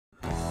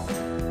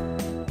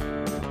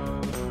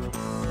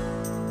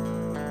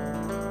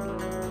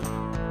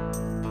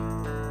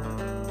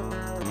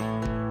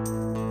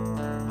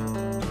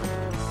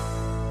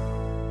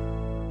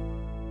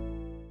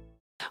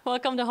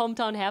Welcome to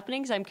Hometown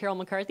Happenings. I'm Carol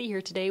McCarthy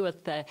here today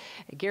with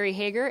Gary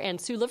Hager and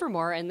Sue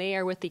Livermore, and they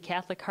are with the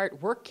Catholic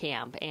Heart Work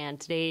Camp. And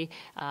today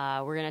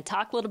we're going to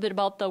talk a little bit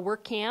about the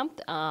work camp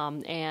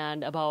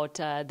and about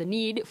the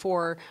need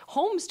for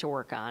homes to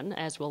work on.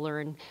 As we'll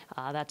learn,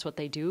 that's what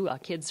they do.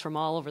 Kids from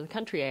all over the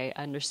country,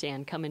 I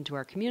understand, come into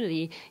our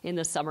community in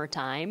the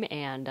summertime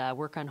and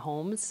work on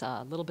homes.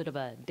 A little bit of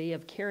a day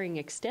of caring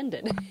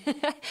extended,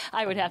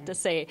 I would have to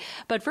say.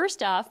 But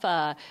first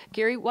off,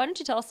 Gary, why don't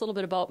you tell us a little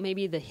bit about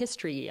maybe the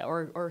history,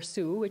 or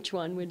Sue, which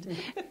one would...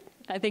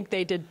 I think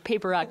they did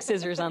paper, rock,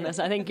 scissors on this.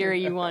 I think,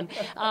 Gary, you won.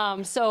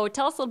 So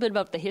tell us a little bit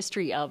about the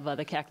history of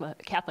the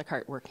Catholic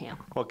Heart Work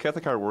Camp. Well,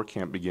 Catholic Heart Work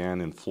Camp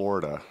began in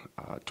Florida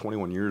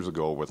 21 years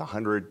ago with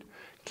 100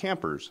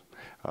 campers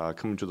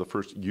coming to the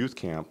first youth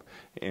camp.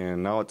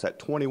 And now it's at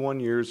 21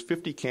 years,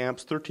 50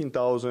 camps,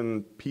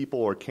 13,000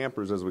 people, or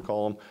campers as we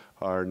call them,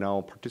 are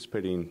now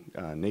participating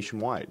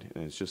nationwide.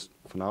 And it's just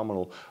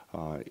phenomenal.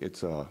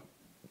 It's a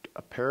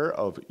pair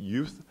of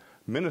youth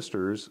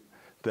ministers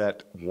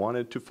that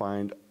wanted to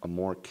find a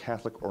more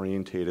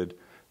Catholic-orientated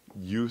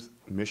youth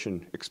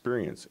mission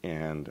experience.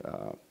 And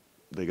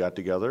they got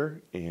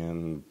together,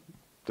 and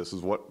this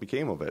is what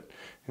became of it.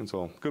 And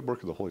so, good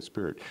work of the Holy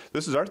Spirit.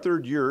 This is our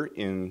third year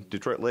in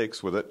Detroit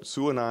Lakes with it.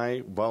 Sue and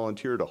I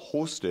volunteer to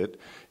host it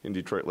in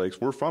Detroit Lakes.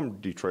 We're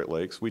from Detroit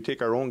Lakes. We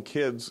take our own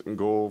kids and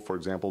go, for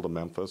example, to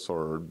Memphis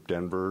or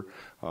Denver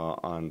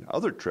on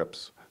other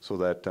trips so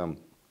that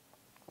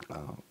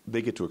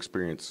they get to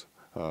experience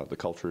the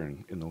culture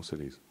in those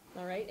cities.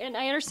 All right. And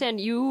I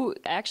understand you,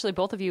 actually,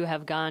 both of you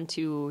have gone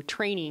to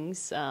trainings,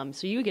 so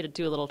you get to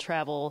do a little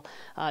travel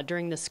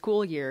during the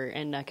school year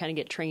and kind of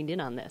get trained in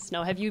on this.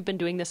 Now, have you been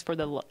doing this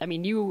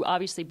you,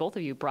 obviously, both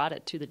of you brought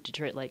it to the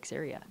Detroit Lakes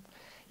area.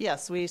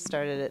 Yes, we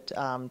started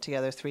it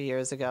together 3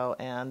 years ago,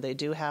 and they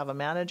do have a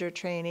manager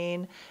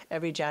training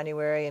every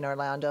January in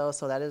Orlando,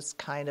 so that is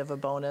kind of a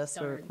bonus.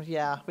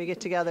 We get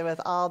together with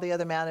all the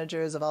other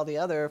managers of all the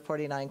other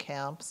 49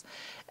 camps,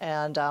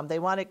 and they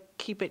want to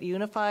keep it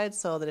unified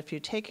so that if you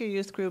take your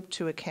youth group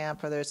to a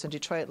camp, whether it's in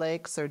Detroit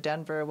Lakes or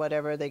Denver or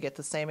whatever, they get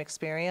the same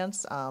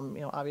experience.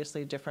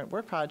 Obviously different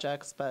work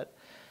projects, but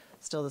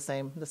still the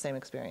same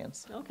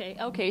experience.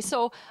 Okay.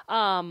 So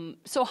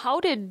how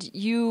did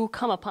you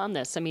come upon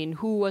this? I mean,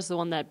 who was the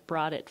one that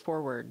brought it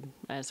forward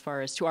as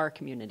far as to our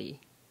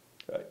community?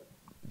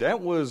 That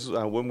was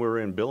when we were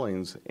in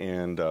Billings,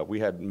 and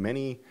we had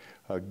many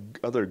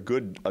other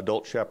good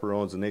adult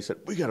chaperones, and they said,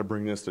 we got to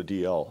bring this to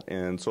DL.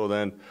 And so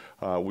then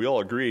we all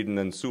agreed, and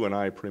then Sue and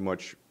I pretty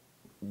much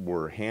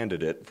were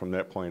handed it from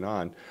that point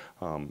on.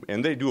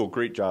 And they do a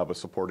great job of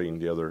supporting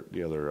the other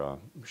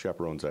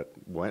chaperones that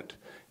went.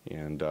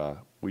 And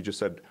we just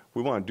said,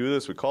 we want to do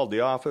this. We called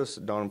the office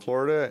down in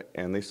Florida,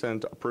 and they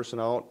sent a person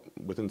out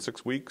within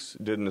 6 weeks,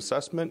 did an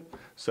assessment,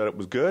 said it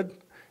was good.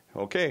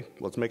 Okay,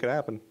 let's make it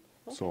happen.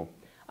 Okay. So.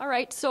 All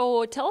right.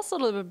 So tell us a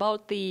little bit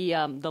about the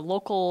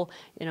local,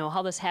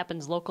 how this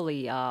happens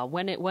locally.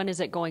 When is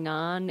it going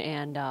on,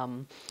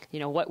 and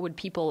what would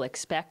people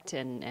expect,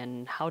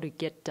 and how to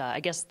get?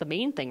 I guess the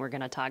main thing we're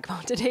going to talk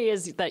about today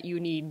is that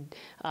you need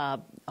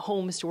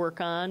homes to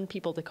work on,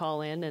 people to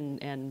call in,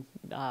 and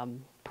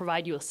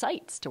provide you with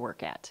sites to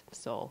work at.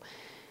 So.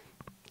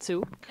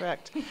 Sue?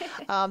 Correct.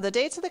 The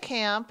dates of the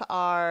camp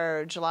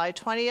are July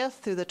 20th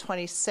through the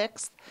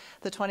 26th.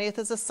 The 20th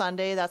is a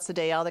Sunday. That's the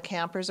day all the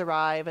campers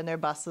arrive in their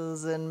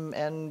buses and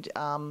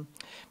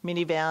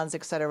minivans,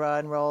 et cetera,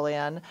 and roll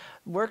in.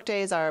 Work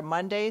days are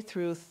Monday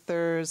through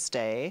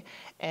Thursday.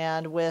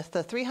 And with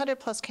the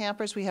 300-plus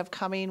campers we have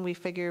coming, we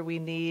figure we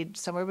need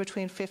somewhere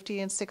between 50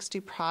 and 60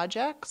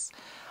 projects.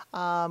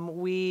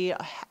 We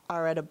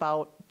are at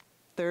about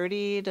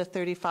 30 to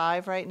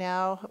 35 right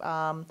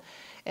now.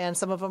 And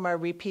some of them are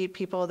repeat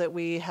people that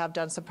we have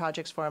done some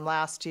projects for them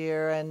last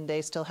year, and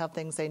they still have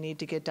things they need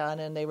to get done,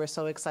 and they were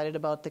so excited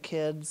about the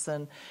kids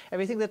and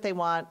everything that they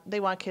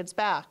want kids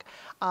back.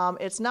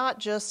 It's not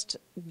just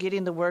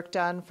getting the work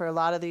done for a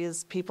lot of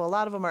these people. A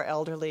lot of them are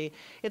elderly.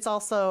 It's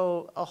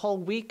also a whole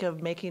week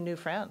of making new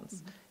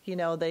friends.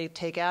 Mm-hmm. They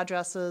take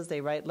addresses,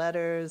 they write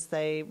letters,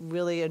 they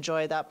really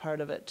enjoy that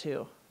part of it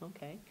too.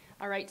 Okay.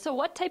 All right. So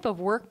what type of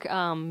work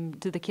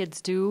do the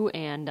kids do,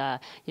 and,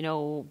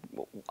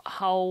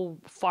 how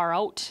far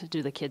out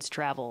do the kids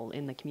travel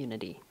in the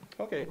community?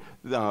 Okay.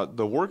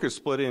 The work is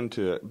split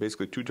into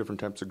basically two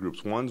different types of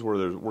groups. One's where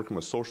they're working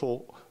with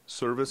social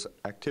service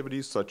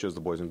activities, such as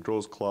the Boys and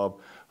Girls Club,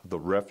 the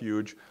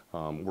Refuge,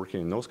 working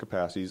in those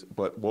capacities.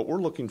 But what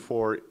we're looking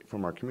for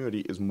from our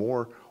community is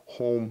more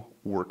home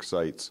work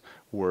sites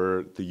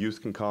where the youth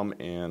can come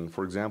and,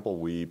 for example,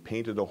 we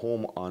painted a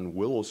home on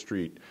Willow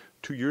Street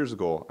 2 years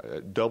ago,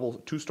 a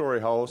two-story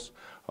house.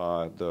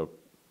 The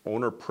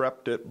owner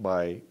prepped it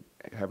by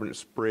having it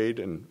sprayed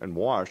and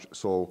washed,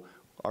 so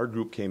our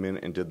group came in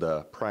and did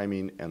the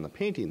priming and the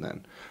painting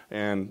then.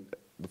 And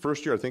the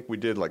first year, I think we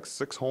did like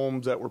 6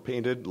 homes that were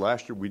painted.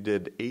 Last year, we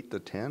did 8 to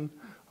 10,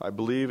 I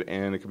believe,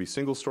 and it could be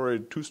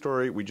single-story,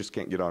 two-story. We just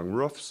can't get on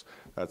roofs.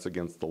 That's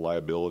against the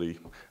liability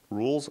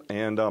rules.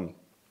 And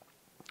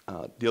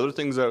The other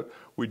things that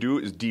we do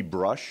is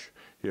debrush.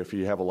 If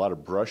you have a lot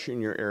of brush in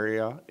your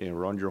area and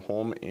around your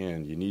home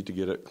and you need to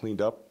get it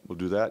cleaned up, we'll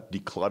do that.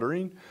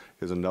 Decluttering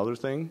is another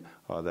thing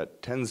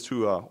that tends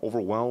to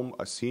overwhelm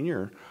a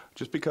senior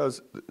just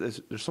because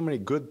there's so many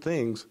good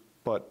things,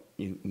 but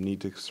you need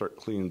to start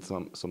cleaning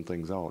some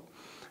things out.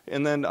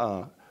 And then,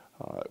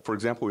 for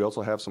example, we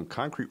also have some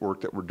concrete work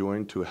that we're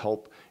doing to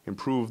help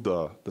improve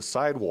the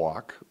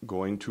sidewalk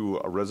going to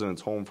a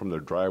resident's home from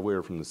their driveway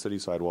or from the city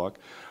sidewalk.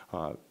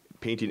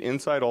 Painting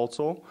inside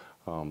also.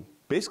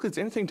 Basically, it's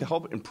anything to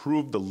help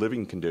improve the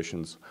living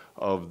conditions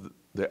of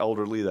the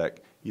elderly that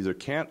either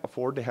can't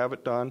afford to have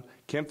it done,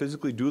 can't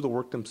physically do the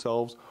work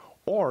themselves,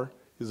 or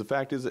the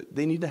fact is that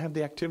they need to have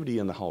the activity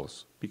in the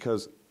house.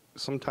 Because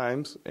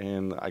sometimes,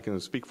 and I can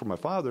speak for my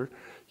father,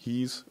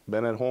 he's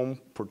been at home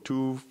for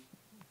two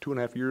and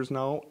a half years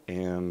now,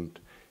 and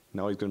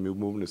now he's going to be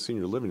moving to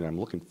senior living, and I'm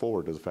looking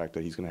forward to the fact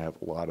that he's going to have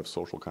a lot of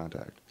social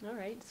contact. All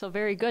right, so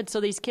very good. So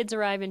these kids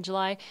arrive in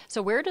July.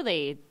 So where do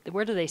they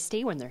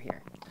stay when they're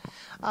here?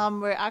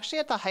 We're actually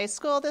at the high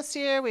school this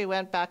year. We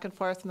went back and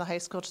forth from the high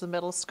school to the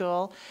middle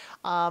school.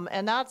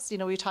 And that's,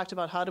 we talked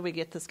about how do we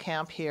get this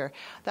camp here.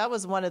 That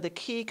was one of the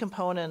key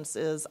components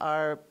is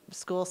our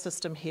school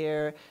system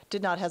here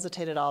did not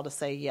hesitate at all to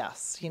say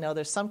yes.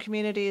 There's some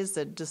communities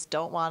that just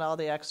don't want all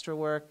the extra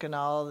work and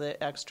all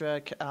the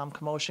extra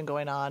commotion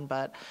going on.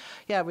 But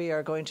yeah, we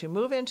are going to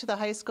move into the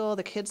high school.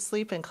 The kids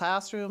sleep in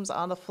classrooms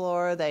on the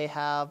floor. They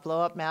have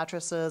blow-up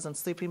mattresses and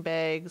sleeping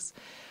bags.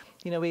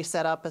 We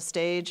set up a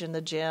stage in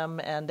the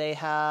gym, and they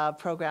have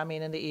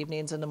programming in the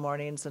evenings and the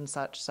mornings and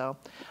such. So,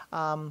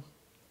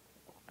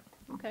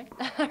 okay,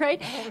 all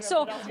right.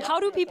 So,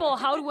 how would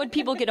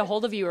people get a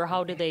hold of you, or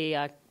how do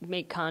they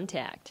make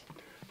contact?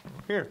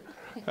 Here,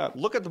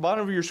 look at the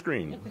bottom of your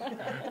screen.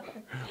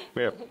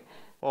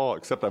 Oh,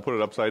 except I put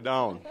it upside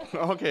down.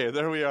 Okay,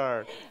 there we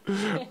are.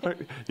 You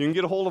can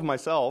get a hold of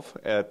myself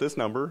at this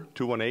number,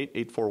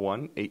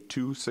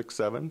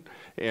 218-841-8267,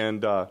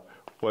 and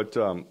what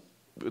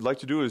we'd like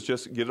to do is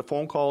just get a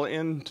phone call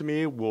in to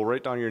me. We'll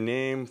write down your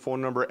name,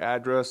 phone number,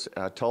 address,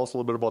 tell us a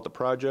little bit about the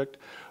project,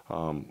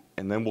 and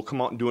then we'll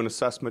come out and do an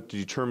assessment to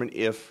determine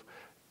if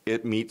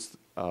it meets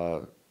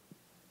the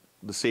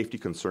safety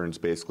concerns,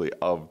 basically,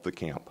 of the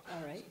camp.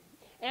 All right.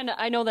 And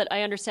I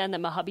understand that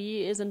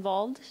Mahabi is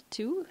involved,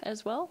 too,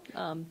 as well?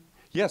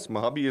 Yes,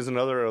 Mahabi is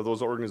another of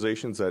those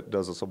organizations that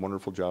does us a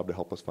wonderful job to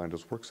help us find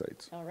those work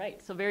sites. All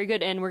right, so very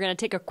good. And we're going to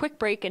take a quick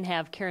break and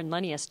have Karen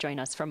Lenius join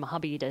us from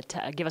Mahabi to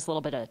give us a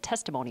little bit of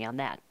testimony on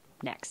that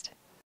next.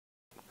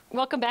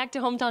 Welcome back to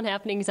Hometown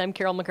Happenings. I'm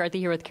Carol McCarthy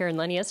here with Karen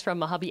Lenius from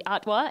Mahabi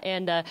Ottawa.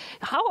 And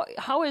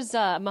how is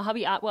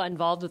Mahabi Ottawa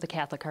involved with the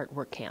Catholic Heart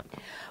Work Camp?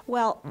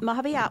 Well,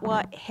 Mahabi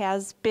Ottawa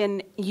has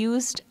been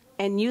used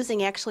and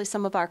using actually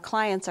some of our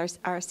clients,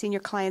 our senior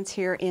clients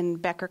here in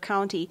Becker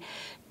County,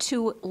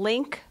 to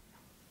link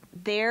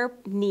their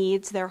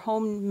needs, their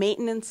home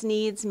maintenance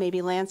needs,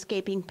 maybe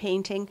landscaping,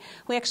 painting.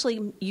 We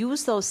actually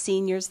use those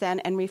seniors then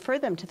and refer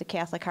them to the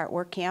Catholic Heart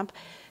Work Camp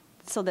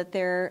so that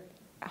their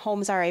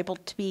homes are able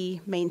to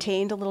be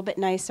maintained a little bit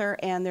nicer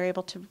and they're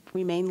able to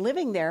remain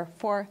living there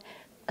for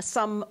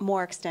some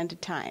more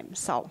extended time.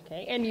 So,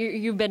 okay, and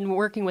you've been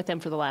working with them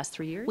for the last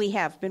 3 years? We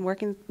have been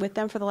working with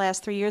them for the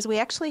last 3 years. We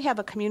actually have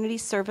a community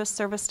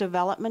service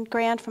development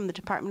grant from the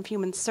Department of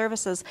Human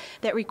Services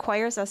that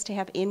requires us to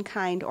have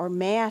in-kind or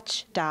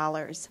match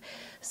dollars.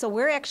 So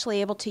we're actually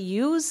able to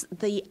use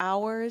the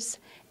hours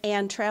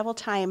and travel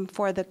time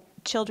for the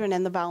children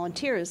and the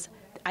volunteers.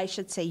 I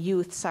should say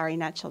youth, sorry,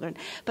 not children.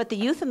 But the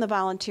youth and the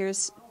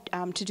volunteers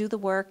to do the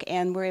work,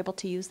 and we're able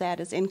to use that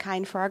as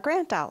in-kind for our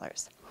grant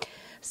dollars.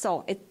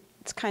 So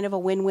it's kind of a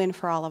win-win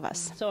for all of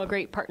us. So a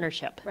great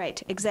partnership. Right,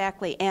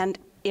 exactly. And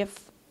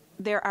if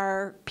there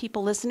are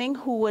people listening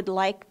who would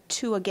like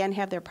to, again,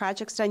 have their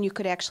projects done, you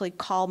could actually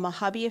call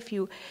Mahabi if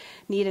you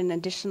need an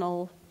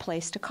additional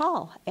place to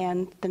call.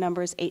 And the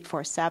number is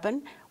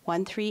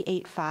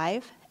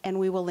 847-1385. And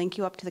we will link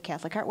you up to the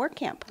Catholic Heart Work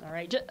Camp. All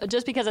right.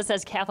 Just because it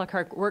says Catholic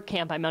Heart Work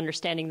Camp, I'm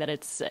understanding that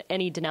it's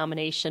any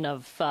denomination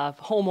of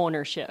home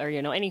ownership, or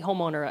any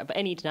homeowner of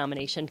any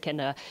denomination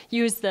can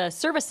use the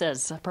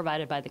services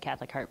provided by the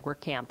Catholic Heart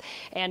Work Camp.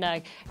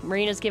 And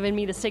Marina's given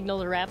me the signal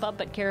to wrap up,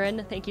 but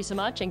Karen, thank you so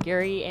much, and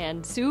Gary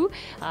and Sue,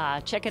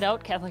 check it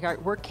out, Catholic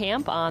Heart Work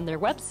Camp on their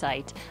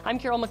website. I'm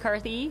Carol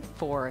McCarthy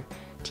for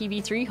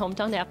TV3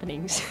 Hometown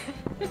Happenings.